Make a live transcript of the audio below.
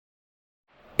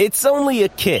It's only a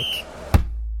kick,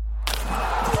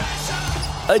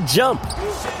 a jump,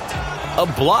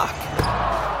 a block.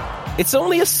 It's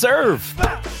only a serve.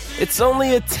 It's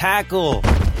only a tackle,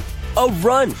 a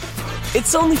run.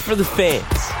 It's only for the fans.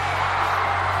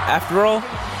 After all,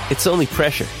 it's only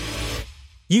pressure.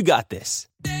 You got this.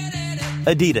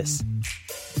 Adidas.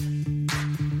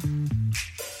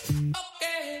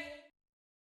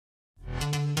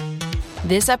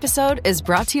 This episode is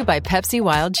brought to you by Pepsi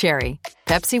Wild Cherry.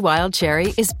 Pepsi Wild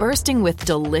Cherry is bursting with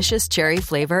delicious cherry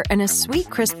flavor and a sweet,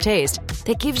 crisp taste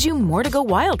that gives you more to go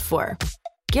wild for.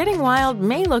 Getting wild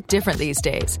may look different these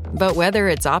days, but whether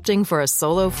it's opting for a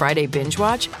solo Friday binge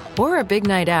watch or a big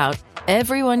night out,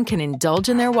 everyone can indulge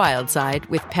in their wild side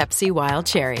with Pepsi Wild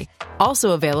Cherry.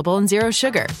 Also available in Zero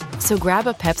Sugar. So grab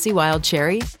a Pepsi Wild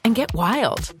Cherry and get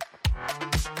wild.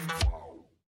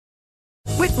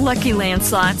 With Lucky Land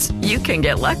Slots, you can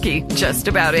get lucky just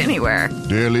about anywhere.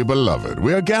 Dearly beloved,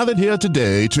 we are gathered here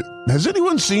today to... Has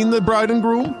anyone seen the bride and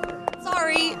groom?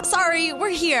 Sorry, we're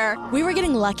here. We were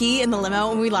getting lucky in the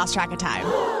limo and we lost track of time.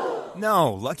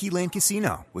 No, Lucky Land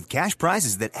Casino, with cash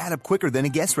prizes that add up quicker than a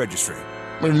guest registry.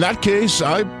 In that case,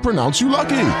 I pronounce you lucky.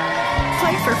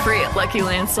 Play for free at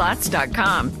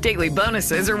LuckyLandSlots.com. Daily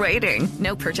bonuses are waiting.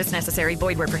 No purchase necessary.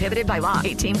 Void where prohibited by law.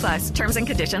 18+. Terms and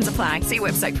conditions apply. See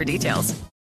website for details.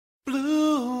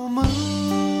 Blue moon,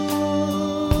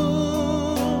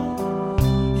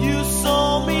 you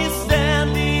saw me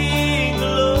standing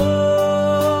alone,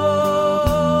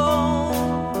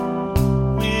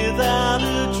 without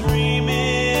a dream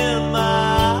in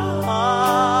my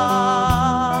heart,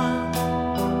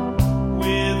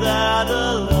 without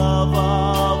a love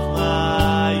of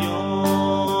my own.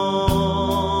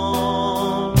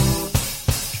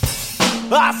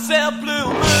 I said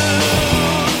blue moon.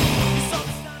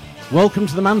 Welcome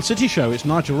to the Man City Show. It's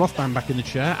Nigel Rothman back in the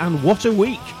chair, and what a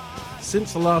week!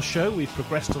 Since the last show, we've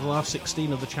progressed to the last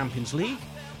 16 of the Champions League,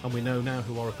 and we know now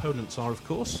who our opponents are, of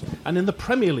course. And in the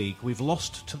Premier League, we've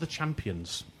lost to the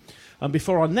champions. And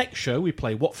before our next show, we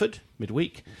play Watford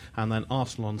midweek, and then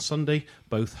Arsenal on Sunday,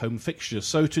 both home fixtures.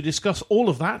 So to discuss all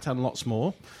of that and lots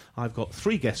more, I've got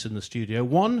three guests in the studio.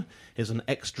 One is an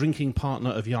ex-drinking partner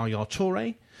of Yaya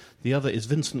Toure. The other is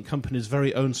Vincent Kompany's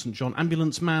very own St John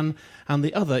ambulance man, and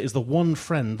the other is the one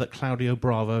friend that Claudio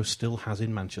Bravo still has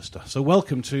in Manchester. So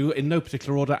welcome to, in no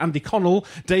particular order, Andy Connell,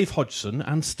 Dave Hodgson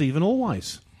and Stephen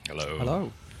Allwise.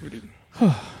 Hello.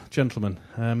 Gentlemen,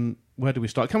 where do we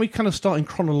start? Can we kind of start in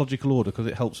chronological order, because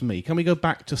it helps me? Can we go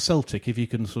back to Celtic, if you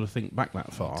can sort of think back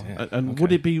that far? Yeah. And Okay.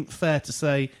 would it be fair to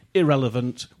say,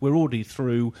 irrelevant, we're already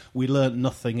through, we learnt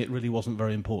nothing, it really wasn't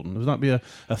very important? Would that be a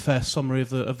fair summary of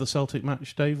the Celtic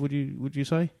match, Dave, would you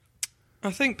say?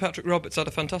 I think Patrick Roberts had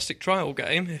a fantastic trial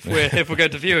game, if we're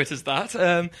going to view it as that.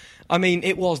 I mean,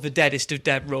 it was the deadest of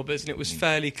dead rubbers, and it was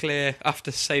fairly clear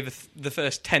after, say, the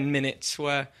first 10 minutes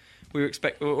where we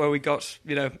got,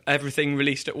 everything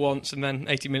released at once, and then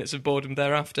 80 minutes of boredom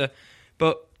thereafter.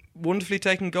 But wonderfully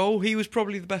taken goal. He was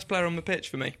probably the best player on the pitch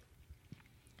for me.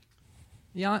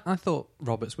 Yeah, I thought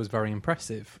Roberts was very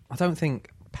impressive. I don't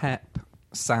think Pep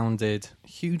sounded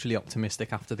hugely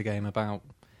optimistic after the game about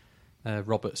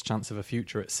Roberts' chance of a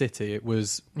future at City. It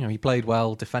was, he played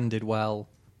well, defended well,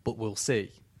 but we'll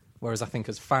see. Whereas I think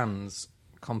as fans,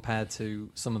 compared to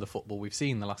some of the football we've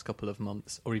seen the last couple of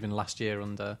months, or even last year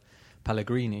under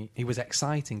Pellegrini, he was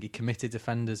exciting, he committed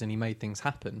defenders and he made things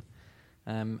happen.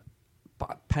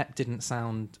 But Pep didn't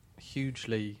sound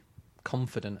hugely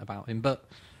confident about him. But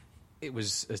it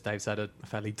was, as Dave said, a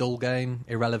fairly dull game,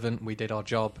 irrelevant. We did our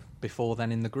job before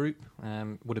then in the group.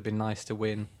 Would have been nice to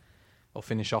win or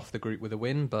finish off the group with a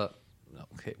win, but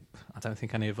look, I don't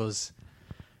think any of us...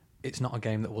 It's not a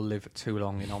game that will live too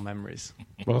long in our memories.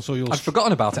 Well, I saw you all I'd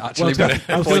forgotten about it, actually.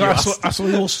 I saw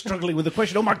you all struggling with the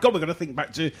question. Oh, my God, we're going to think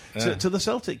back to the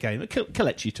Celtic game.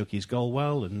 Kelechi took his goal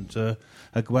well, and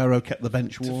Aguero kept the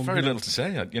bench warm. Very little to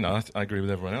say. I agree with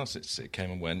everyone else. It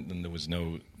came and went, and there was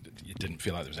no... You didn't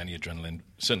feel like there was any adrenaline,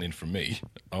 certainly from me,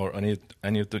 or any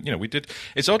of the... we did...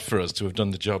 It's odd for us to have done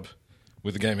the job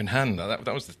with the game in hand.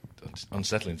 That was the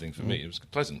unsettling thing for me. It was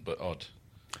pleasant, but odd.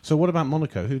 So what about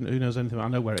Monaco? Who knows anything? I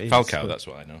know where it is. Falcao, that's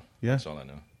what I know. Yeah? That's all I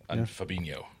know. And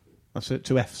Fabinho. That's it,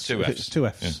 two Fs. Two Fs. Two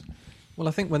Fs. Yeah. Well,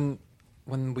 I think when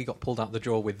we got pulled out the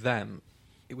draw with them,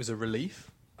 it was a relief.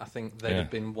 I think they'd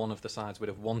have been one of the sides we'd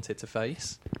have wanted to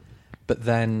face. But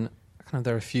then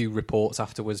there are a few reports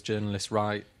afterwards, journalists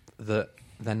write, that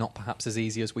they're not perhaps as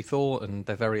easy as we thought, and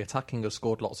they're very attacking, have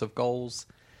scored lots of goals.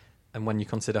 And when you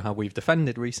consider how we've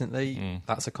defended recently,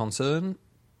 that's a concern.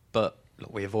 But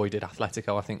look, we avoided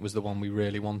Atletico, I think was the one we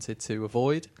really wanted to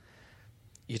avoid.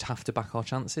 You'd have to back our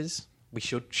chances. We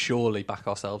should surely back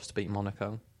ourselves to beat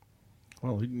Monaco.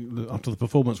 Well, after the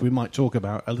performance we might talk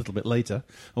about a little bit later,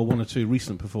 or one or two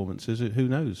recent performances, who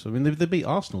knows? I mean, they beat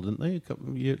Arsenal, didn't they,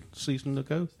 a season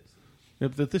ago? Yeah,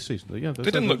 this season, yeah. They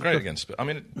didn't look great against. I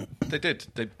mean, they did.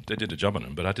 They did a job on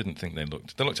them, but I didn't think they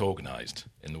looked. They looked organised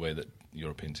in the way that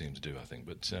European teams do, I think.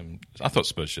 But I thought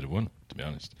Spurs should have won, to be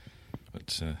honest.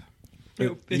 But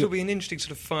it'll be an interesting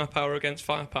sort of firepower against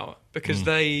firepower because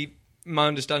my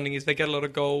understanding is they get a lot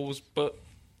of goals, but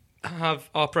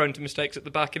are prone to mistakes at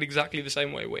the back in exactly the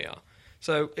same way we are.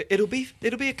 So it'll be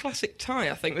a classic tie.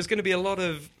 I think there's going to be a lot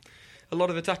of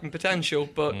attacking potential,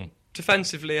 but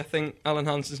defensively, I think Alan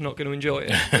Hansen's not going to enjoy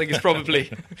it. I think it's probably.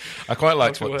 I quite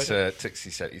liked what Tixie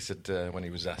said. He said when he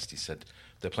was asked, he said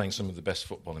they're playing some of the best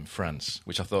football in France,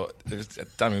 which I thought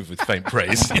damn it with faint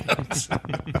praise.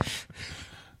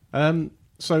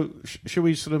 So, should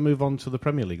we sort of move on to the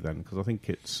Premier League then? Because I think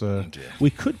it's...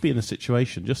 we could be in a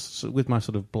situation, just with my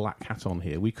sort of black hat on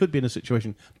here, we could be in a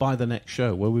situation by the next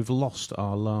show where we've lost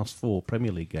our last 4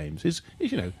 Premier League games. Is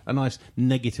a nice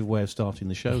negative way of starting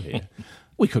the show here.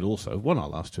 We could also have won our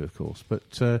last 2, of course. But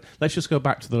let's just go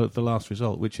back to the last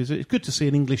result, which is it's good to see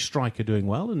an English striker doing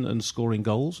well and scoring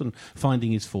goals and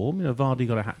finding his form. Vardy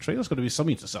got a hat-trick. That's got to be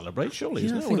something to celebrate, surely,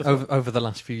 isn't it? I think over the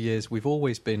last few years, we've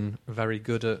always been very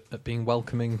good at being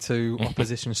welcoming to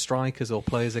opposition strikers or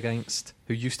players against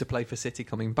who used to play for City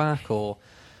coming back, or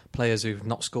players who've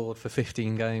not scored for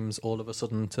 15 games all of a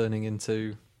sudden turning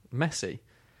into Messi.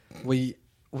 We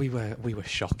were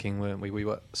shocking, weren't we? We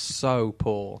were so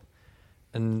poor.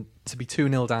 And to be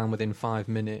 2-0 down within 5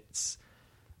 minutes,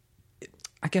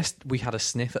 I guess we had a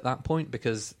sniff at that point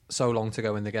because so long to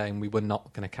go in the game, we were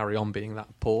not going to carry on being that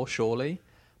poor, surely.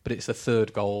 But it's the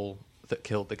third goal that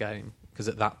killed the game because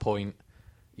at that point,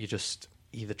 you're just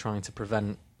either trying to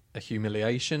prevent a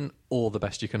humiliation or the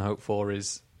best you can hope for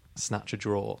is snatch a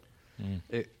draw.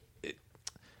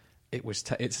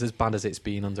 It's as bad as it's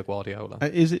been under Guardiola.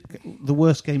 Is it the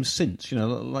worst game since?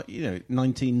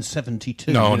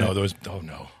 1972. No, there was. Oh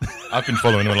no, I've been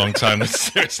following him a long time.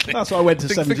 Seriously, that's why I went to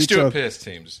 72. Fixture appears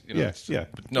teams. Yes, yeah.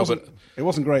 But it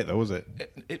wasn't great though, was it?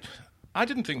 I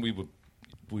didn't think we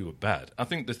were bad. I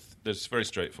think there's very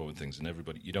straightforward things, and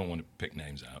you don't want to pick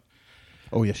names out.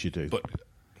 Oh yes, you do. But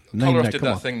Kolarov did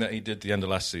that thing that he did the end of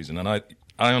last season, and I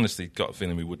honestly got a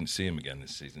feeling we wouldn't see him again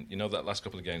this season. That last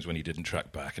couple of games when he didn't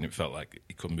track back and it felt like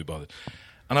he couldn't be bothered.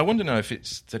 And I wonder now if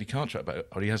it's that he can't track back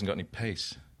or he hasn't got any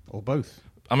pace. Or both.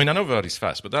 I mean, I know Vardy's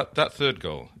fast, but that third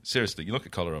goal, seriously, you look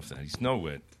at Kolarov there, he's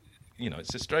nowhere.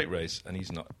 It's a straight race and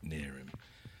he's not near him.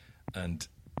 And,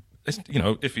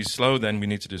 if he's slow, then we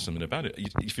need to do something about it.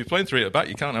 If you're playing 3 at the back,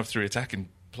 you can't have 3 attacking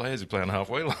players who play on the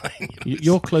halfway line.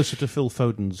 You're closer to Phil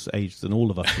Foden's age than all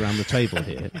of us around the table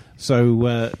here. So,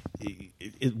 one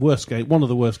of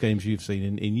the worst games you've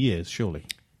seen in years, surely.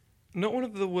 Not one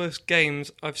of the worst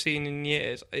games I've seen in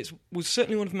years. It was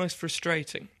certainly one of the most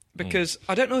frustrating because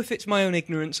I don't know if it's my own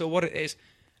ignorance or what it is.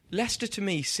 Leicester to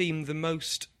me seemed the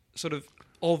most sort of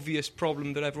obvious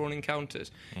problem that everyone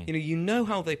encounters. You know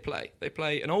how they play. They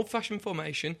play an old-fashioned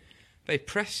formation. They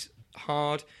press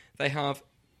hard. They have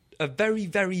a very,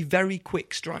 very, very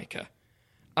quick striker,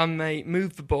 and they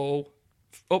move the ball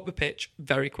up the pitch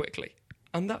very quickly.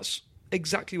 And that's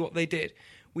exactly what they did.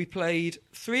 We played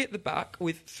 3 at the back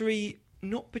with 3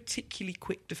 not particularly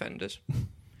quick defenders.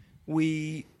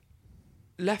 We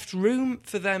left room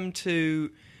for them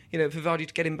to, for Vardy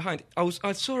to get in behind. I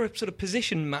saw a sort of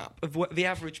position map of what the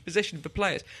average position of the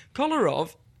players.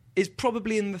 Kolarov is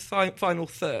probably in the final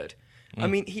third. I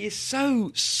mean, he is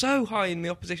so high in the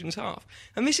opposition's half.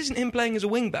 And this isn't him playing as a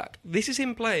wing-back. This is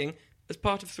him playing as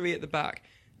part of 3 at the back.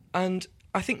 And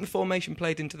I think the formation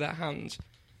played into their hands.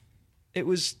 It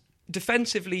was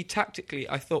defensively, tactically,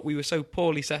 I thought we were so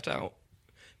poorly set out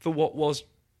for what was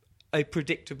a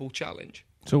predictable challenge.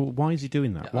 So why is he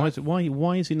doing that? Why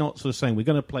is he not sort of saying we're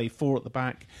going to play 4 at the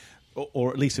back,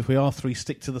 or at least if we are 3,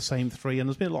 stick to the same 3? And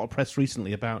there's been a lot of press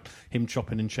recently about him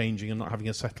chopping and changing and not having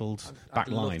a settled back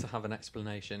line. I'd love to have an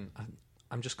explanation.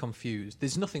 I'm just confused.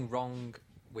 There's nothing wrong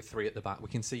with 3 at the back. We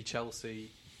can see Chelsea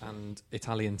and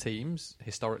Italian teams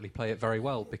historically play it very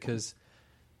well because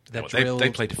they're drilled.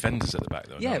 They play defenders at the back,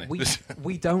 though. Yeah, don't they?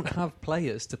 we don't have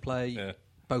players to play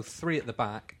both 3 at the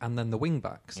back and then the wing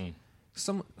backs.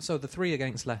 So the 3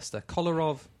 against Leicester,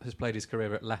 Kolarov has played his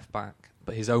career at left back,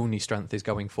 but his only strength is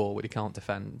going forward. He can't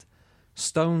defend.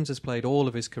 Stones has played all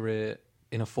of his career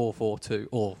in a 4-4-2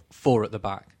 or 4 at the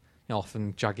back.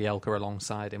 Often Jagielka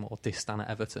alongside him or Distan at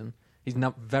Everton. He's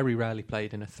very rarely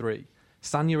played in a 3.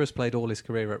 Sanya has played all his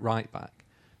career at right back,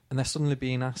 and they're suddenly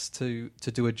being asked to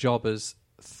do a job as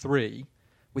 3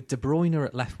 with De Bruyne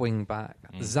at left wing back,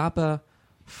 Zabba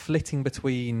flitting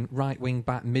between right wing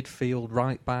back, midfield,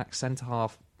 right back, centre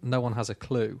half. No one has a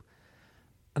clue.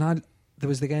 And there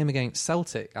was the game against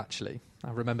Celtic, actually.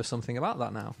 I remember something about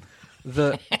that now.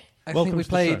 I think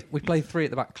we played three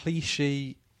at the back: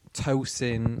 Clichy,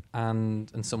 Tosin,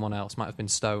 and someone else. Might have been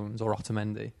Stones or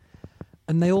Otamendi.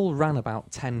 And they all ran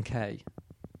about 10k.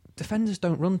 Defenders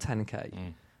don't run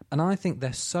 10k. And I think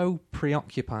they're so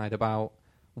preoccupied about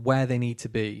where they need to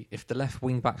be. If the left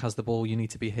wing back has the ball, you need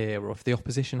to be here. Or if the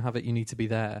opposition have it, you need to be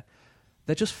there.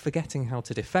 They're just forgetting how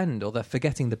to defend, or they're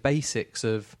forgetting the basics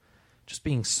of just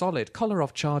being solid.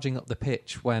 Kolarov charging up the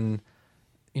pitch when,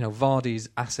 Vardy's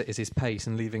asset is his pace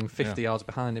and leaving 50 yards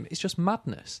behind him. It's just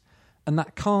madness. And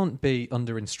that can't be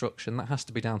under instruction. That has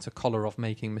to be down to Kolarov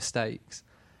making mistakes.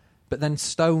 But then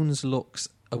Stones looks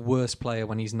a worse player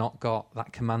when he's not got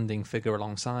that commanding figure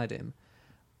alongside him.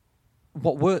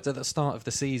 What worked at the start of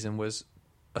the season was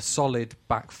a solid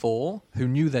back four who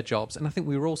knew their jobs, and I think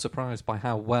we were all surprised by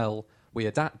how well we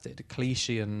adapted.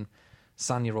 Clichy and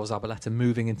Sagna or Zabaleta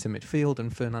moving into midfield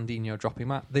and Fernandinho dropping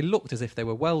back. They looked as if they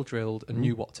were well drilled and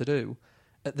knew what to do.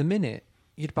 At the minute,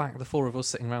 you'd back the four of us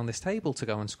sitting around this table to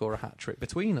go and score a hat-trick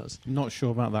between us. Not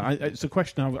sure about that. It's a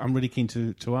question I'm really keen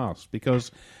to ask,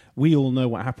 because we all know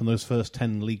what happened those first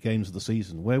 10 league games of the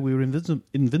season, where we were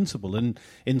invincible. And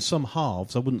in some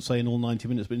halves, I wouldn't say in all 90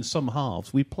 minutes, but in some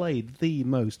halves, we played the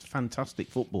most fantastic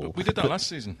football. But we did that last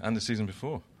season and the season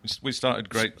before. We started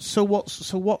great. So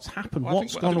what's happened? Well,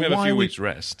 what's gone on? We have a few weeks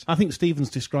rest. I think Stephen's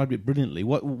described it brilliantly.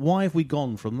 Why have we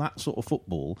gone from that sort of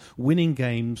football, winning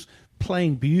games,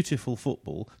 playing beautiful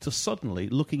football, to suddenly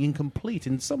looking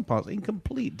in some parts, in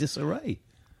complete disarray?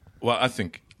 Well, I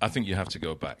think you have to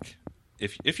go back.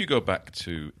 If you go back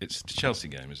to, it's the Chelsea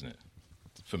game, isn't it?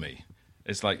 For me,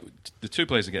 it's like the two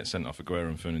players that get sent off, Aguero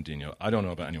and Fernandinho. I don't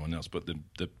know about anyone else, but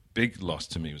the big loss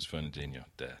to me was Fernandinho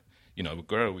there.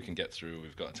 Aguero we can get through.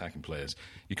 We've got attacking players.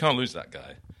 You can't lose that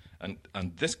guy. And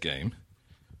this game,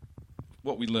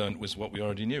 what we learned was what we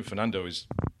already knew. Fernando is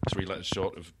 3 letters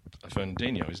short of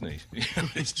Fernandinho, isn't he?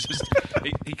 It's just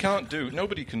he can't do.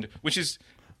 Nobody can do. Which is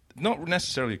not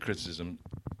necessarily a criticism.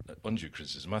 Undue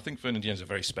criticism. I think Fernandinho's a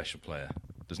very special player.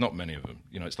 There's not many of them.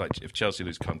 It's like if Chelsea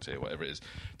lose Conte or whatever it is,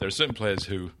 there are certain players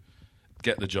who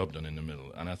get the job done in the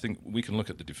middle. And I think we can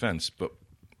look at the defence, but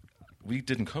we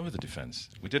didn't cover the defence.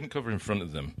 We didn't cover in front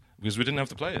of them because we didn't have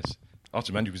the players.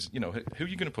 Otamendi was, who are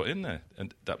you going to put in there?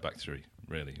 And that back three,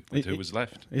 really, who was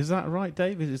left. Is that right,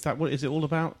 Dave? Is it all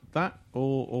about that,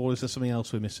 or is there something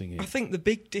else we're missing here? I think the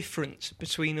big difference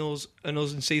between us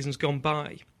in seasons gone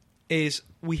by is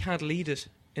we had leaders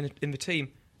in the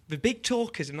team. The big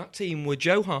talkers in that team were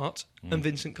Joe Hart and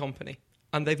Vincent Kompany,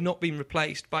 and they've not been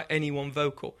replaced by anyone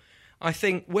vocal. I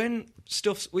think when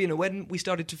we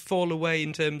started to fall away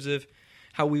in terms of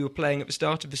how we were playing at the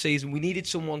start of the season, we needed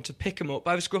someone to pick them up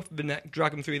by the scruff of the neck,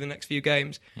 drag them through the next few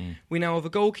games. We now have a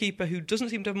goalkeeper who doesn't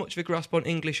seem to have much of a grasp on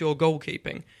English or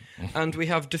goalkeeping, and we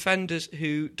have defenders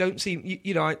who don't seem.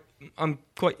 I'm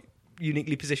quite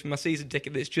uniquely positioned my season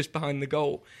ticket that's just behind the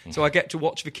goal, so I get to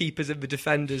watch the keepers and the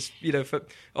defenders for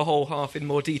a whole half in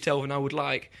more detail than I would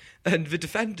like, and the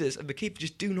defenders and the keeper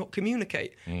just do not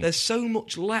communicate. There's so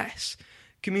much less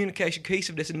communication,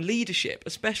 cohesiveness and leadership,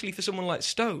 especially for someone like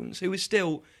Stones, who is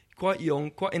still quite young,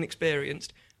 quite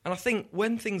inexperienced, and I think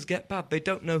when things get bad they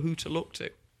don't know who to look to.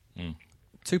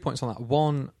 2 points on that.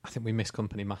 One, I think we miss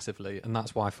Kompany massively, and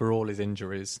that's why for all his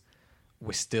injuries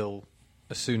we're still,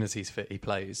 as soon as he's fit, he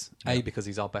plays. A, because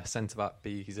he's our best centre-back.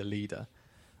 B, he's a leader.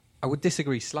 I would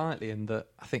disagree slightly in that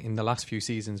I think in the last few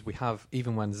seasons we have,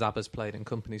 even when Zaba's played and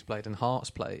Kompany's played and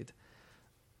Hart's played,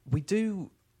 we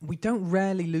don't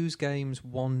rarely lose games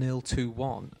 1-0,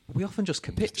 2-1. We often just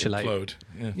capitulate. Implode.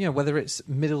 Yeah. Whether it's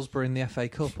Middlesbrough in the FA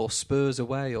Cup or Spurs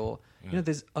away, or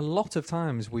there's a lot of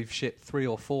times we've shipped 3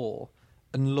 or 4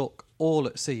 and look all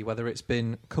at sea, whether it's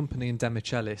been Kompany and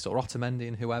Demichelis or Otamendi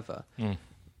and whoever.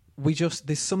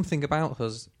 There's something about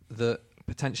us that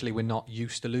potentially we're not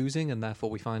used to losing, and therefore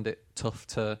we find it tough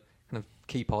to kind of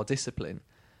keep our discipline.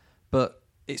 But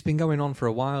it's been going on for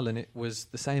a while, and it was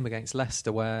the same against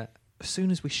Leicester, where as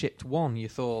soon as we shipped 1, you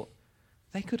thought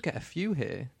they could get a few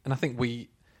here. And I think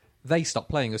they stopped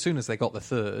playing as soon as they got the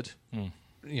 3rd.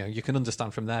 You can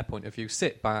understand from their point of view.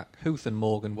 Sit back, Huth and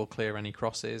Morgan will clear any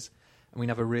crosses, and we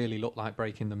never really looked like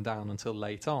breaking them down until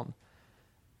late on.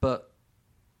 But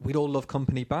we'd all love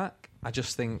Kompany back. I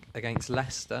just think against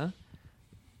Leicester,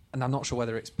 and I'm not sure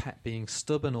whether it's Pep being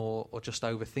stubborn or just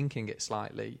overthinking it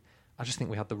slightly, I just think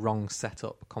we had the wrong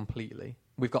setup completely.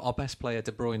 We've got our best player,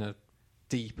 De Bruyne,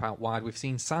 deep out wide. We've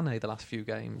seen Sané the last few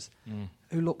games,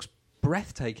 who looks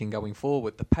breathtaking going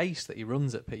forward. The pace that he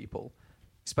runs at people,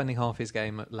 spending half his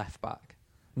game at left back.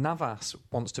 Navas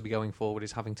wants to be going forward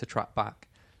is having to track back.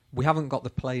 We haven't got the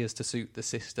players to suit the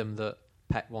system that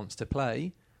Pep wants to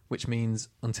play, which means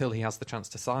until he has the chance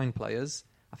to sign players,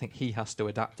 I think he has to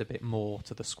adapt a bit more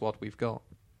to the squad we've got.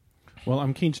 Well,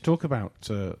 I'm keen to talk about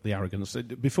the arrogance.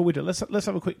 Before we do, let's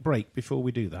have a quick break before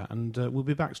we do that, and we'll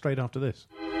be back straight after this.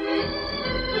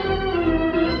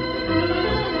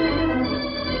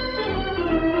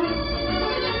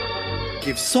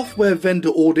 Give software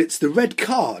vendor audits the red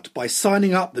card by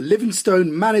signing up the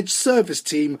Livingstone Managed Service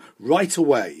Team right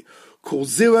away. Call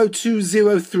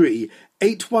 0203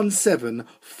 817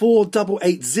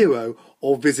 4880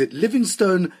 or visit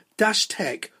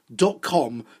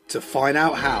livingstone-tech.com to find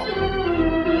out how.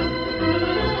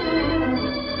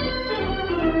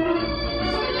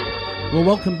 Well,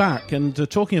 welcome back. And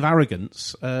talking of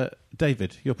arrogance,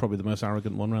 David, you're probably the most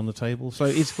arrogant one around the table. So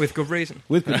it's with good reason.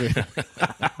 With good reason.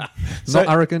 Not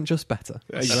arrogant, just better.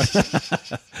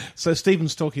 So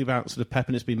Stephen's talking about sort of Pep,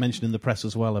 and it's been mentioned in the press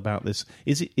as well about this.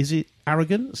 Is it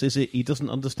arrogance? Is it he doesn't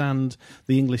understand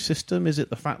the English system? Is it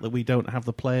the fact that we don't have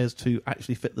the players to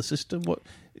actually fit the system?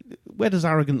 Where does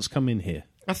arrogance come in here?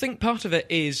 I think part of it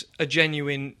is a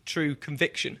genuine, true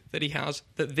conviction that he has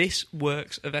that this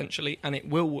works eventually and it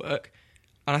will work.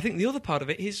 And I think the other part of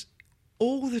it is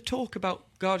all the talk about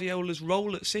Guardiola's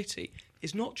role at City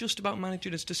is not just about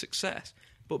managing us to success,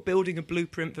 but building a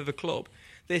blueprint for the club.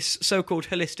 This so-called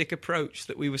holistic approach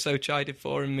that we were so chided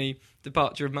for in the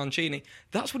departure of Mancini,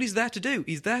 that's what he's there to do.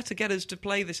 He's there to get us to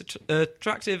play this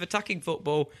attractive, attacking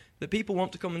football that people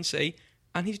want to come and see,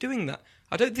 and he's doing that.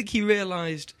 I don't think he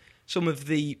realised some of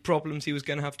the problems he was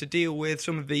going to have to deal with,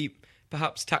 some of the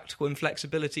perhaps tactical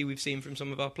inflexibility we've seen from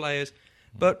some of our players.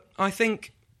 But I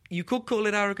think you could call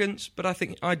it arrogance, but I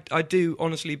think I do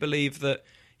honestly believe that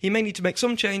he may need to make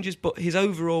some changes, but his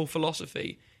overall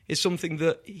philosophy is something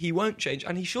that he won't change,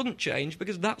 and he shouldn't change,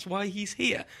 because that's why he's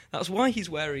here. That's why he's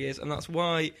where he is, and that's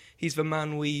why he's the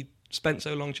man we spent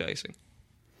so long chasing.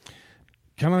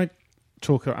 Can I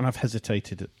talk, and I've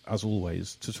hesitated, as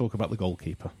always, to talk about the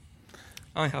goalkeeper.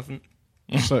 I haven't.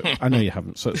 So I know you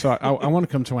haven't. So I want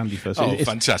to come to Andy first. Oh,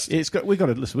 fantastic! We've got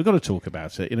to talk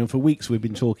about it. You know, for weeks we've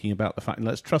been talking about the fact,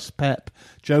 let's trust Pep.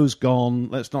 Joe's gone.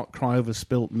 Let's not cry over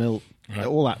spilt milk. Right.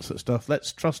 All that sort of stuff.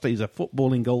 Let's trust that he's a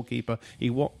footballing goalkeeper.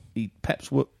 Pep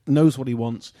knows what he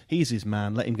wants. He's his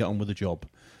man. Let him get on with the job.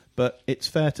 But it's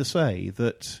fair to say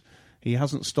that he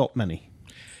hasn't stopped many.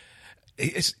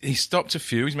 He stopped a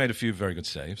few. He's made a few very good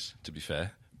saves, to be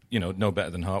fair. You know, no better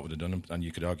than Hart would have done, and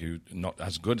you could argue not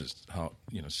as good as Hart,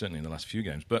 you know, certainly in the last few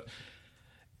games. But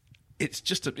it's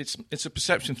just it's a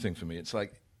perception thing for me. It's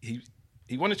like he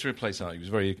wanted to replace Hart. He was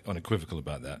very unequivocal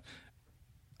about that.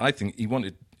 I think he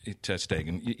wanted Ter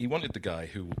Stegen. He wanted the guy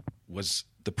who was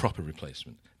the proper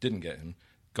replacement. Didn't get him.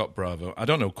 Got Bravo. I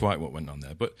don't know quite what went on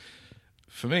there, but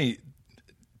for me,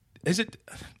 is it...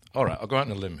 All right, I'll go out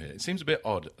on a limb here. It seems a bit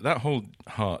odd. That whole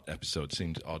Hart episode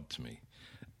seemed odd to me.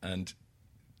 And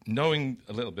knowing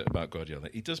a little bit about Guardiola,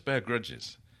 he does bear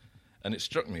grudges. And it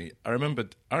struck me, I remember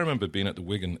being at the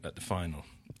Wigan at the final,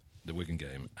 the Wigan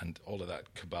game, and all of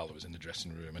that cabal that was in the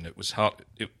dressing room, and it was Hart,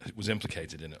 it was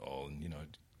implicated in it all, and, you know,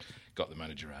 got the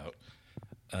manager out.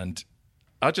 And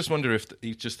I just wonder if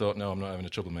he just thought, no, I'm not having a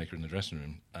troublemaker in the dressing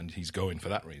room, and he's going for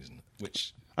that reason,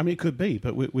 which... I mean, it could be,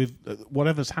 but we've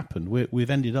whatever's happened, we've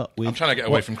ended up with... I'm trying to get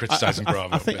away from criticising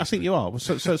Bravo. I think you are.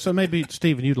 So maybe,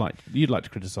 Stephen, you'd like to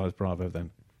criticise Bravo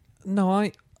then? No,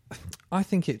 I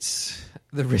think it's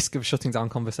the risk of shutting down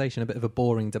conversation, a bit of a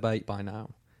boring debate by now,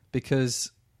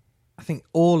 because I think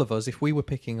all of us, if we were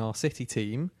picking our City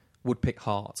team, would pick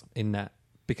Hart in net,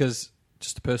 because,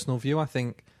 just a personal view, I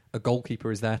think a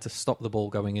goalkeeper is there to stop the ball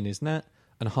going in his net,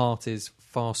 and Hart is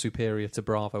far superior to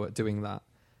Bravo at doing that.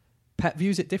 Pep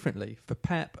views it differently. For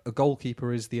Pep, a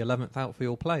goalkeeper is the 11th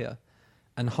outfield player,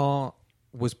 and Hart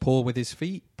was poor with his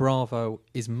feet. Bravo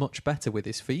is much better with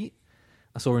his feet.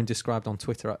 I saw him described on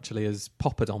Twitter actually as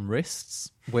poppadom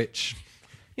wrists, which,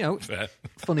 you know,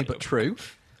 funny but true.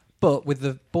 But with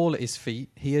the ball at his feet,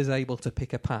 he is able to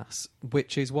pick a pass,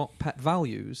 which is what Pep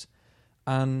values.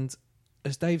 And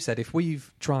as Dave said, if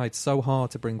we've tried so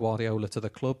hard to bring Guardiola to the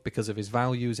club because of his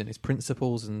values and his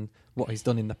principles and what he's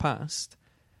done in the past,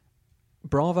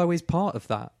 Bravo is part of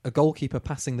that. A goalkeeper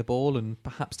passing the ball and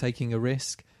perhaps taking a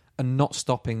risk and not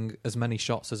stopping as many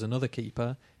shots as another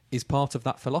keeper is part of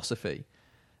that philosophy.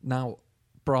 Now,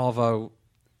 Bravo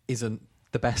isn't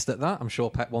the best at that. I'm sure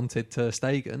Pep wanted Ter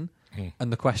Stegen.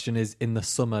 And the question is, in the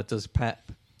summer, does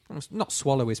Pep not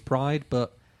swallow his pride,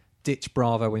 but ditch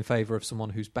Bravo in favour of someone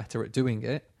who's better at doing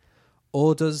it?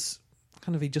 Or does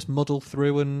kind of he just muddle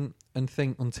through and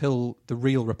think until the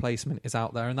real replacement is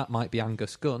out there, and that might be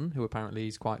Angus Gunn, who apparently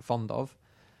he's quite fond of,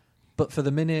 But for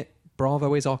the minute,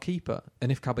 Bravo is our keeper.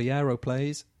 And if Caballero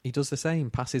plays, he does the same,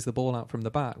 passes the ball out from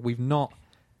the back. We've not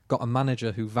got a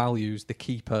manager who values the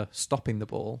keeper stopping the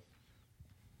ball.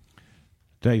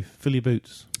 Dave, fill your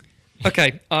boots.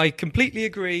 Okay, I completely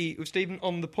agree with Stephen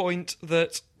on the point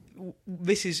that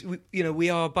this is, we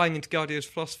are buying into Guardiola's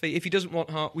philosophy. If he doesn't want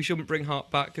Hart, we shouldn't bring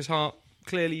Hart back, because Hart,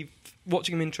 clearly,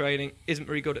 watching him in training, isn't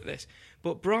very good at this.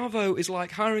 But Bravo is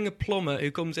like hiring a plumber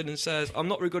who comes in and says, I'm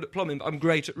not very good at plumbing, but I'm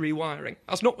great at rewiring.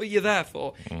 That's not what you're there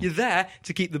for. You're there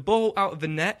to keep the ball out of the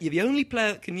net. You're the only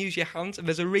player that can use your hands, and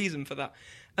there's a reason for that.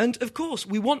 And, of course,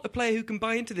 we want a player who can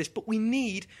buy into this, but we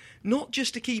need not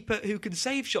just a keeper who can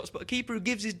save shots, but a keeper who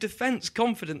gives his defence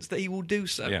confidence that he will do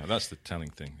so. Yeah, that's the telling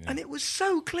thing. Yeah. And it was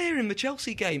so clear in the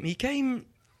Chelsea game. He came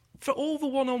for all the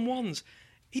one-on-ones.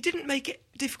 He didn't make it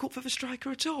difficult for the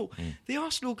striker at all. The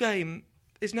Arsenal game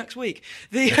is next week.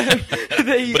 But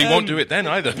he won't do it then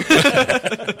either.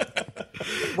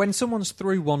 When someone's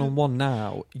through one-on-one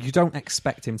now, you don't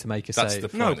expect him to make a That's save. the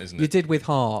point, isn't it? You did with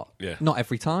Hart. Yeah. Not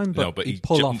every time, but he he'd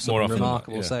pull off more some often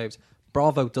remarkable than not, saves.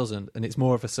 Bravo doesn't, and it's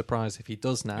more of a surprise if he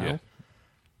does now. Yeah.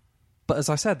 But as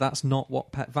I said, that's not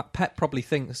what Pep probably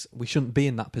thinks we shouldn't be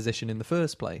in that position in the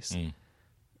first place.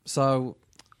 So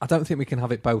I don't think we can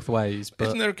have it both ways. But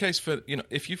isn't there a case for,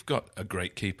 if you've got a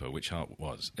great keeper, which Hart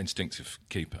was, instinctive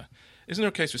keeper, isn't there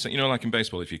a case for saying, like in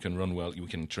baseball, if you can run well, we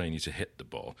can train you to hit the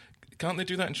ball? Can't they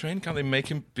do that in training? Can't they make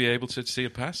him be able to see a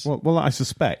pass? Well, I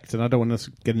suspect, and I don't want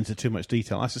to get into too much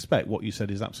detail, I suspect what you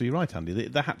said is absolutely right, Andy.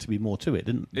 There had to be more to it,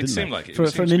 didn't it seemed there? like it. For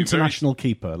It an international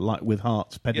keeper, like with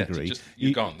Hart's pedigree... Yeah,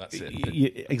 you're gone, that's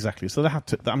it. Exactly. So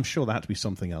I'm sure there had to be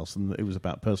something else, and it was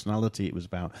about personality, it was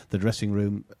about the dressing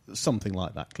room, something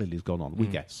like that clearly has gone on, we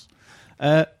guess.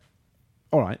 All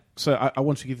right, so I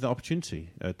want to give you the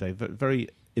opportunity, Dave, very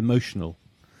emotional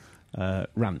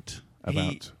rant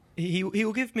about... He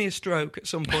will give me a stroke at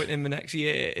some point in the next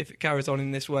year if it carries on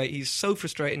in this way. He's so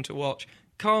frustrating to watch.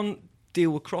 Can't deal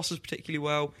with crosses particularly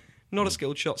well. Not a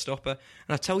skilled shot stopper.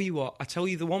 And I tell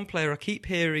you the one player I keep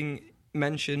hearing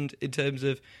mentioned in terms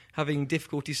of having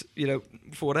difficulties,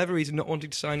 for whatever reason, not wanting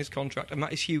to sign his contract, and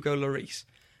that is Hugo Lloris.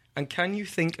 And can you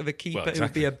think of a keeper who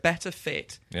would be a better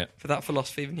fit for that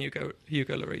philosophy than Hugo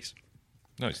Lloris?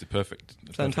 No, it's the perfect.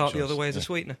 Send Hart the other way as a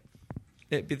sweetener.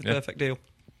 It'd be the perfect deal.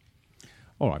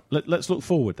 All right, let's look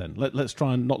forward then. Let's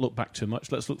try and not look back too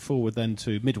much. Let's look forward then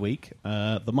to midweek.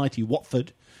 The mighty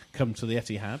Watford come to the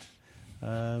Etihad.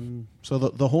 So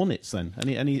the Hornets then.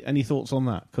 Any thoughts on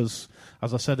that? Because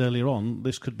as I said earlier on,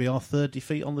 this could be our third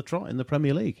defeat on the trot in the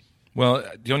Premier League. Well,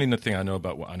 the only thing I know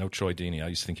about I know Troy Deeney. I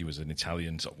used to think he was an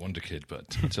Italian sort of wonder kid,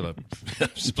 but until I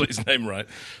split his name right.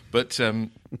 But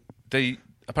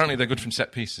apparently they're good from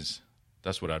set pieces.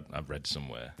 That's what I've read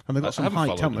somewhere. And they've got some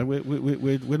height, haven't they?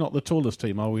 We're not the tallest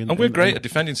team, are we? And we're great at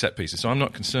defending set pieces, so I'm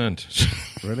not concerned.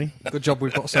 Really? Good job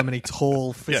we've got so many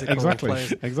tall, physical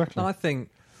players. Exactly. No,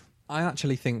 I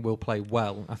actually think we'll play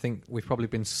well. I think we've probably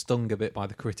been stung a bit by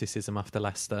the criticism after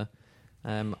Leicester.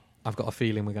 I've got a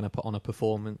feeling we're going to put on a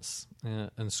performance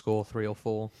and score 3 or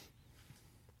 4.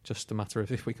 Just a matter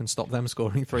of if we can stop them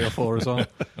scoring 3 or 4 as well.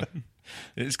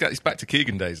 It's back to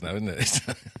Keegan days now, isn't it?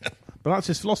 But that's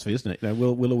his philosophy, isn't it?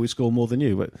 We'll always score more than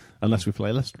you, but unless we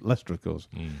play Leicester, of course.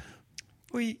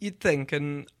 Well, you'd think,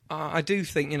 and I do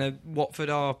think,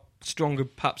 Watford are stronger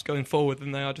perhaps going forward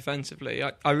than they are defensively.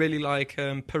 I really like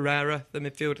Pereira, the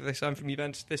midfielder they signed from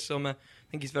Juventus this summer. I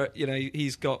think he's very,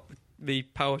 he's got the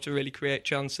power to really create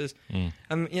chances.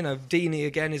 And, Deeney,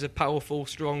 again, is a powerful,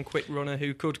 strong, quick runner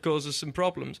who could cause us some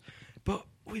problems. But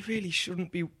we really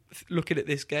shouldn't be looking at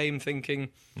this game thinking,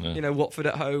 Watford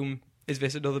at home, is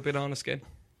this another banana skin?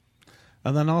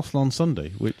 And then Arsenal on Sunday,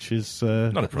 which is...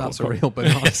 not a problem. That's a real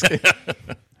banana skin.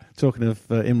 Talking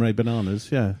of Imre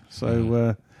bananas, yeah.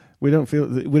 So we don't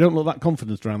look that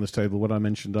confident around this table when I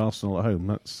mentioned Arsenal at home.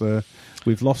 That's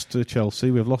we've lost to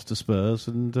Chelsea, we've lost to Spurs,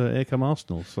 and here come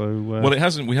Arsenal. So well, it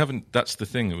hasn't. We haven't. That's the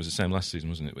thing. It was the same last season,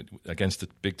 wasn't it? Against the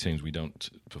big teams, we don't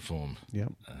perform. Yeah.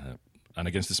 And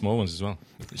against the small ones as well.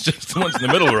 It's just the ones in the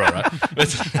middle we're all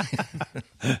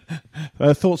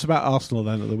right. Thoughts about Arsenal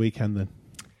then at the weekend then?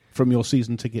 From your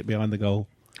season ticket behind the goal.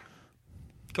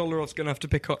 Kollarov's going to have to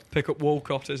pick up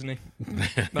Walcott, isn't he?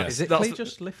 Is it? Can he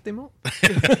just lift him up?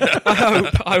 I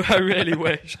hope. I really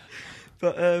wish.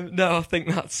 But no, I think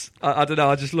that's... I don't know,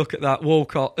 I just look at that.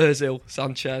 Walcott, Ozil,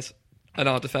 Sanchez, and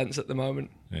our defence at the moment.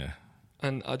 Yeah.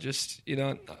 And I just,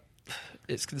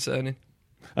 it's concerning.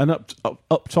 And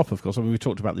up top, of course, I mean, we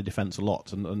talked about the defence a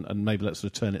lot, and maybe let's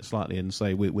sort of turn it slightly and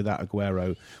say without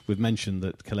Aguero, we've mentioned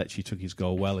that Kelechi took his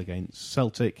goal well against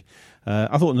Celtic.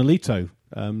 I thought Nolito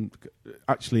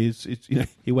actually is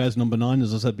he wears number 9,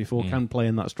 as I said before, can play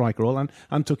in that striker role,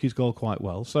 and took his goal quite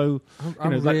well. So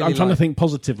I'm trying to think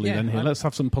positively then here. Let's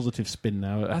have some positive spin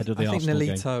now ahead of the Arsenal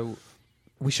game. I think Nolito,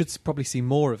 we should probably see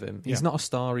more of him. He's not a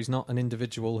star. He's not an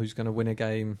individual who's going to win a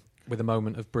game with a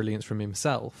moment of brilliance from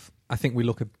himself. I think we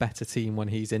look a better team when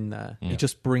he's in there. He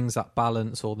just brings that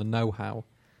balance or the know-how.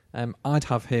 I'd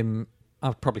have him.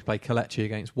 I'd probably play Kelechi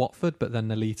against Watford, but then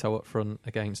Nolito up front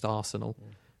against Arsenal.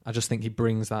 I just think he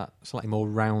brings that slightly more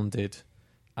rounded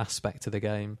aspect to the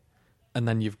game. And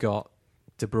then you've got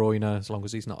De Bruyne, as long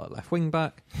as he's not at left wing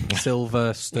back,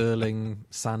 Silva, Sterling,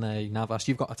 Sané, Navas.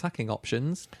 You've got attacking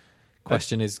options.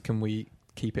 Question is, can we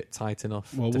keep it tight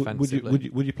enough defensively?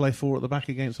 Would you play 4 at the back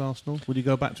against Arsenal? Would you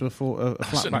go back to a flat I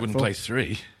certainly back wouldn't 4? play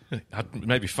 3.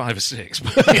 Maybe 5 or 6.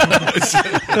 But,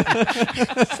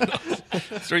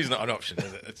 3's not an option,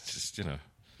 is it? It's just,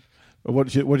 What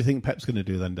do you think Pep's going to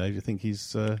do then, Dave? Do you think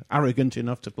he's arrogant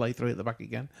enough to play 3 at the back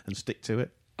again and stick to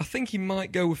it? I think he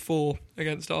might go with 4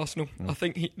 against Arsenal. I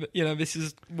think this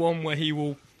is one where he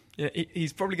will.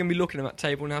 He's probably going to be looking at that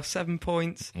table now. 7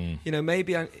 points.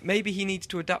 Maybe he needs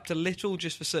to adapt a little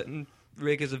just for certain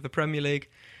rigours of the Premier League.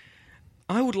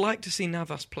 I would like to see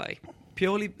Navas play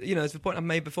purely. As the point I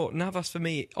made before, Navas for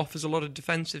me offers a lot of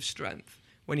defensive strength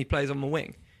when he plays on the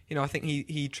wing. I think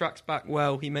he tracks back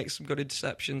well. He makes some good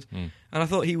interceptions, and I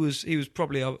thought he was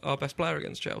probably our best player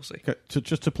against Chelsea. Okay,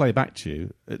 just to play back to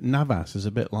you, Navas is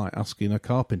a bit like asking a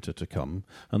carpenter to come,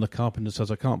 and the carpenter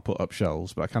says, "I can't put up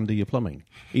shelves, but I can do your plumbing."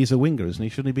 He's a winger, isn't he?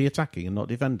 Shouldn't he be attacking and not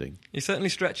defending? He certainly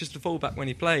stretches to fullback when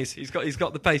he plays. He's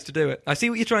got the pace to do it. I see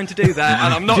what you're trying to do there,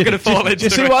 and I'm not going to fall into. Do you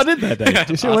see what I did there, Dave?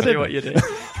 Do you see what I did? What you did.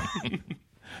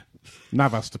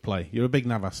 Navas to play. You're a big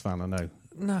Navas fan, I know.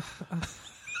 No.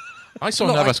 I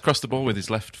saw Navas cross the ball with his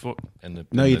left foot.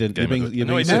 No, you didn't. He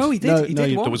did.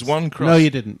 There was one cross. No, you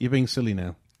didn't. You're being silly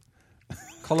now.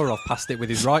 Kolarov passed it with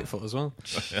his right foot as well.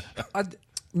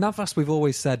 Navas, we've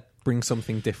always said, brings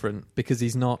something different because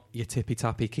he's not your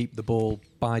tippy-tappy, keep the ball,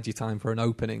 bide your time for an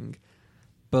opening.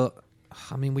 But,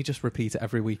 I mean, we just repeat it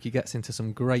every week. He gets into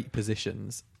some great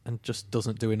positions and just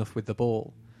doesn't do enough with the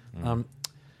ball.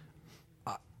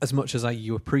 As much as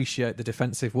you appreciate the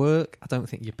defensive work, I don't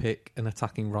think you pick an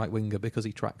attacking right winger because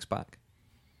he tracks back.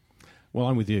 Well,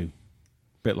 I'm with you.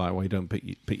 Bit like why you don't pick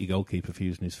your goalkeeper for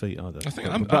using his feet either. I think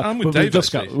I'm with Dave.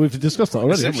 We've discussed that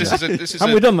already.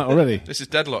 Have we done that already? This is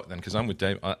deadlock then, because I'm with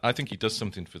Dave. I think he does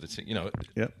something for the team.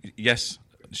 Yes,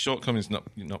 shortcomings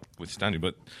notwithstanding,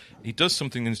 but he does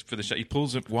something for the. He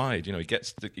pulls it wide. He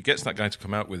gets that guy to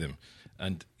come out with him.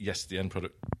 And yes, the end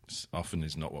product often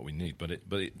is not what we need, but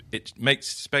it makes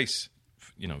space,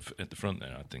 at the front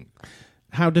there, I think.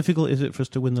 How difficult is it for us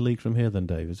to win the league from here then,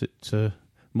 Dave? Is it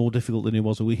more difficult than it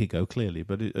was a week ago, clearly?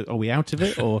 But are we out of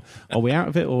it, or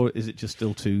is it just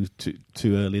still too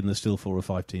early and there's still 4 or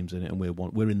 5 teams in it and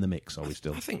we're in the mix, are we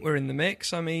still? I think we're in the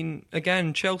mix. I mean,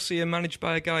 again, Chelsea are managed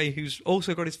by a guy who's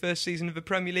also got his first season of the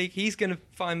Premier League. He's going to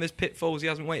find those pitfalls he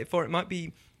hasn't waited for. It might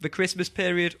be the Christmas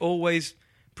period, always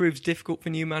proves difficult for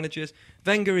new managers.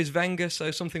 Wenger is Wenger,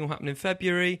 so something will happen in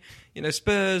February.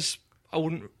 Spurs, I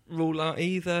wouldn't rule out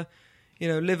either.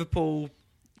 Liverpool,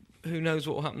 who knows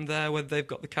what will happen there, whether they've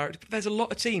got the character. But there's a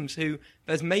lot of teams who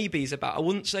there's maybes about. I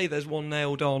wouldn't say there's one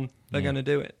nailed on, they're going to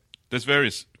do it. There's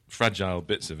various fragile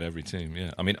bits of every team,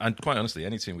 yeah. I mean, and quite honestly,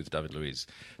 any team with David Luiz,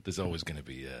 there's always going to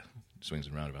be swings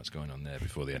and roundabouts going on there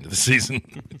before the end of the season.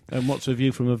 And what's a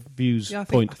view from a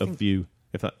point of view?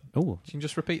 If that, you can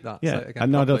just repeat that. Yeah, I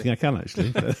don't think I can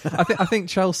actually. I think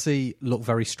Chelsea look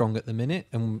very strong at the minute,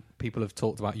 and people have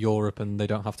talked about Europe, and they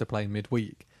don't have to play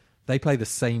midweek. They play the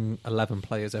same 11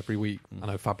 players every week. I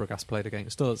know Fabregas played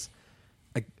against us.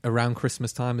 Around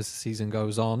Christmas time, as the season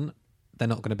goes on, they're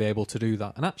not going to be able to do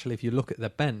that. And actually, if you look at their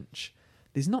bench,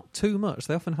 there's not too much.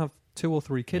 They often have 2 or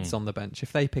 3 kids on the bench.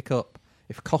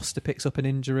 If Costa picks up an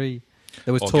injury,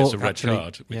 there was talk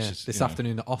this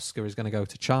afternoon that Oscar is going to go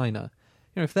to China.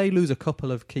 If they lose a couple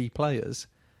of key players,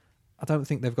 I don't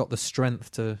think they've got the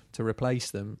strength to replace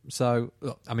them. So,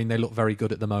 they look very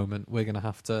good at the moment. We're going to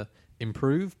have to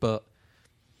improve, but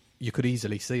you could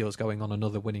easily see us going on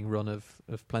another winning run of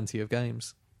plenty of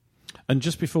games. And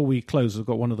just before we close, I've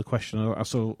got one other question. I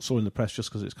saw in the press, just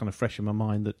because it's kind of fresh in my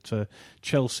mind, that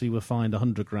Chelsea were fined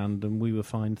 100 grand and we were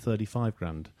fined 35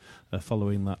 grand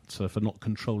following that for not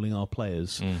controlling our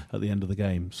players at the end of the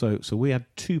game. So we had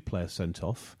 2 players sent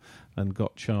off and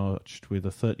got charged with a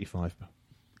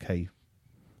 35k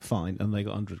fine, and they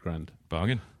got 100 grand.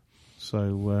 Bargain.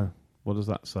 So What does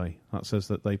that say? That says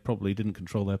that they probably didn't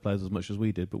control their players as much as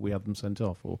we did, but we had them sent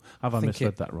off. Or have I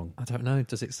misread that wrong? I don't know.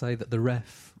 Does it say that the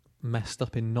ref messed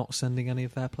up in not sending any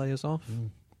of their players off?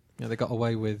 They got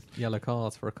away with yellow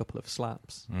cards for a couple of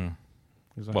slaps.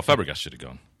 Exactly. Well, Fabregas should have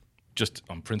gone, just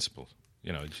on principle.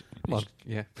 Well,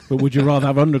 yeah. But would you rather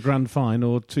have a £100,000 fine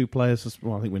or 2 players?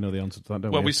 Well, I think we know the answer to that,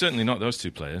 don't we? Well, we certainly not those 2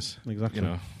 players. Exactly.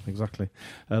 Exactly.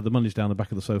 The money's down the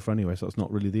back of the sofa anyway, so that's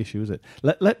not really the issue, is it?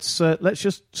 Let's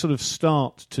just sort of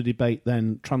start to debate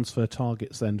then transfer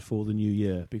targets then for the new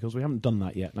year, because we haven't done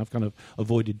that yet, and I've kind of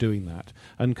avoided doing that.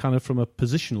 And kind of from a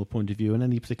positional point of view, and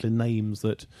any particular names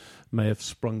that may have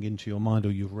sprung into your mind,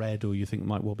 or you've read, or you think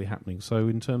might well be happening. So,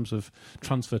 in terms of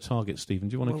transfer targets, Stephen,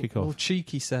 do you want to kick off? Well,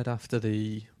 Cheeky said after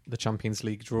the Champions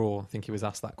League draw, I think he was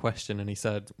asked that question, and he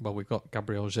said, well, we've got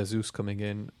Gabriel Jesus coming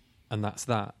in, and that's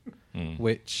that.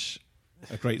 Which...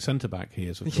 A great centre-back he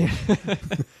is, of course.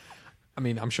 I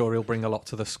mean, I'm sure he'll bring a lot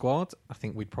to the squad. I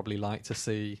think we'd probably like to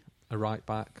see a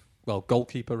right-back,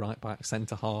 goalkeeper, right-back,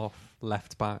 centre-half,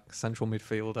 left-back, central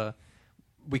midfielder.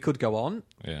 We could go on.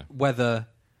 Yeah. Whether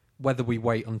we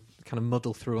wait and kind of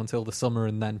muddle through until the summer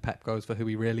and then Pep goes for who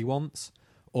he really wants,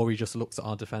 or he just looks at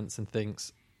our defence and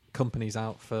thinks Company's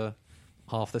out for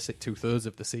half the 2/3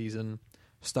 of the season,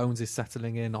 Stones is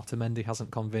settling in, Otamendi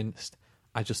hasn't convinced,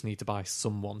 I just need to buy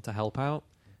someone to help out.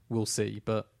 We'll see,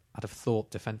 but I'd have thought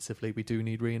defensively we do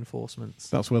need reinforcements.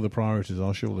 That's where the priorities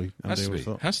are, surely.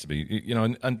 Has to be.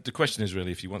 And the question is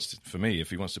really, if he wants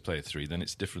to play a 3, then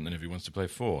it's different than if he wants to play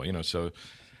 4. So,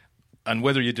 and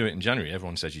whether you do it in January,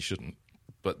 everyone says you shouldn't.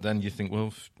 But then you think,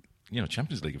 well,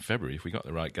 Champions League in February, if we got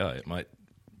the right guy, it might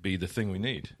be the thing we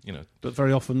need. But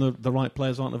very often the right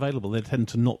players aren't available. They tend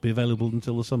to not be available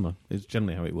until the summer. It's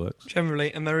generally how it works.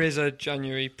 Generally, and there is a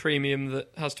January premium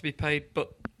that has to be paid.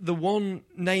 But the one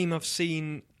name I've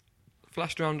seen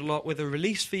flashed around a lot with a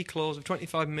release fee clause of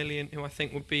 25 million, who I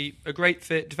think would be a great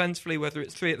fit defensively, whether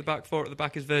it's 3 at the back, 4 at the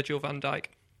back, is Virgil van Dijk.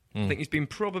 I think he's been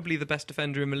probably the best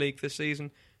defender in the league this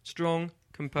season. Strong,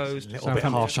 composed. It's a little bit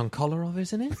harsh on Kolarov,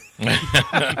 isn't it?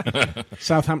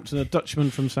 Southampton, a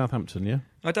Dutchman from Southampton, yeah?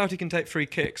 I doubt he can take free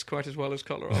kicks quite as well as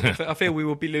Kolarov. I feel we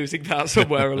will be losing that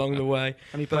somewhere along the way.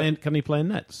 Can he play in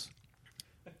nets?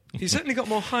 He's certainly got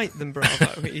more height than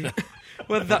Bravo.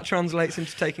 Whether that translates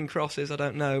into taking crosses, I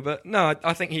don't know. But no,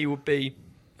 I think he would be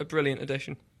a brilliant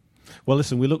addition. Well,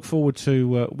 listen, we look forward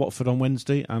to Watford on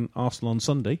Wednesday and Arsenal on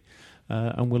Sunday.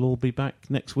 And we'll all be back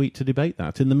next week to debate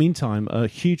that. In the meantime, a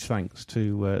huge thanks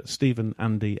to Stephen,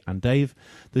 Andy and Dave.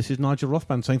 This is Nigel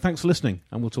Rothband saying thanks for listening,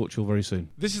 and we'll talk to you all very soon.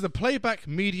 This is a Playback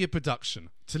Media production.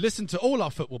 To listen to all our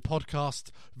football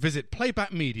podcasts, visit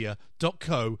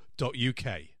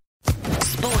playbackmedia.co.uk.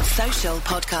 Sports Social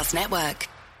Podcast Network.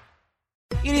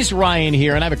 It is Ryan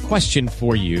here, and I have a question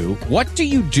for you. What do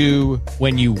you do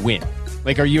when you win?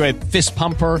 Like, are you a fist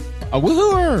pumper, a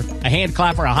woohooer, a hand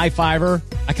clapper, a high fiver?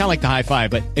 I kind of like the high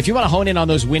five, but if you want to hone in on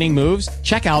those winning moves,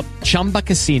 check out Chumba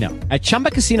Casino. At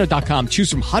ChumbaCasino.com, choose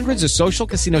from hundreds of social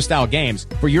casino-style games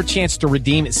for your chance to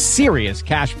redeem serious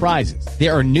cash prizes.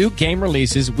 There are new game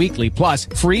releases weekly, plus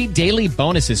free daily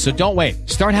bonuses, so don't wait.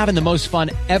 Start having the most fun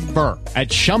ever at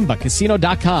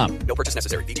ChumbaCasino.com. No purchase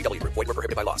necessary. VGW. Void where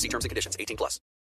prohibited by law. See terms and conditions. 18+.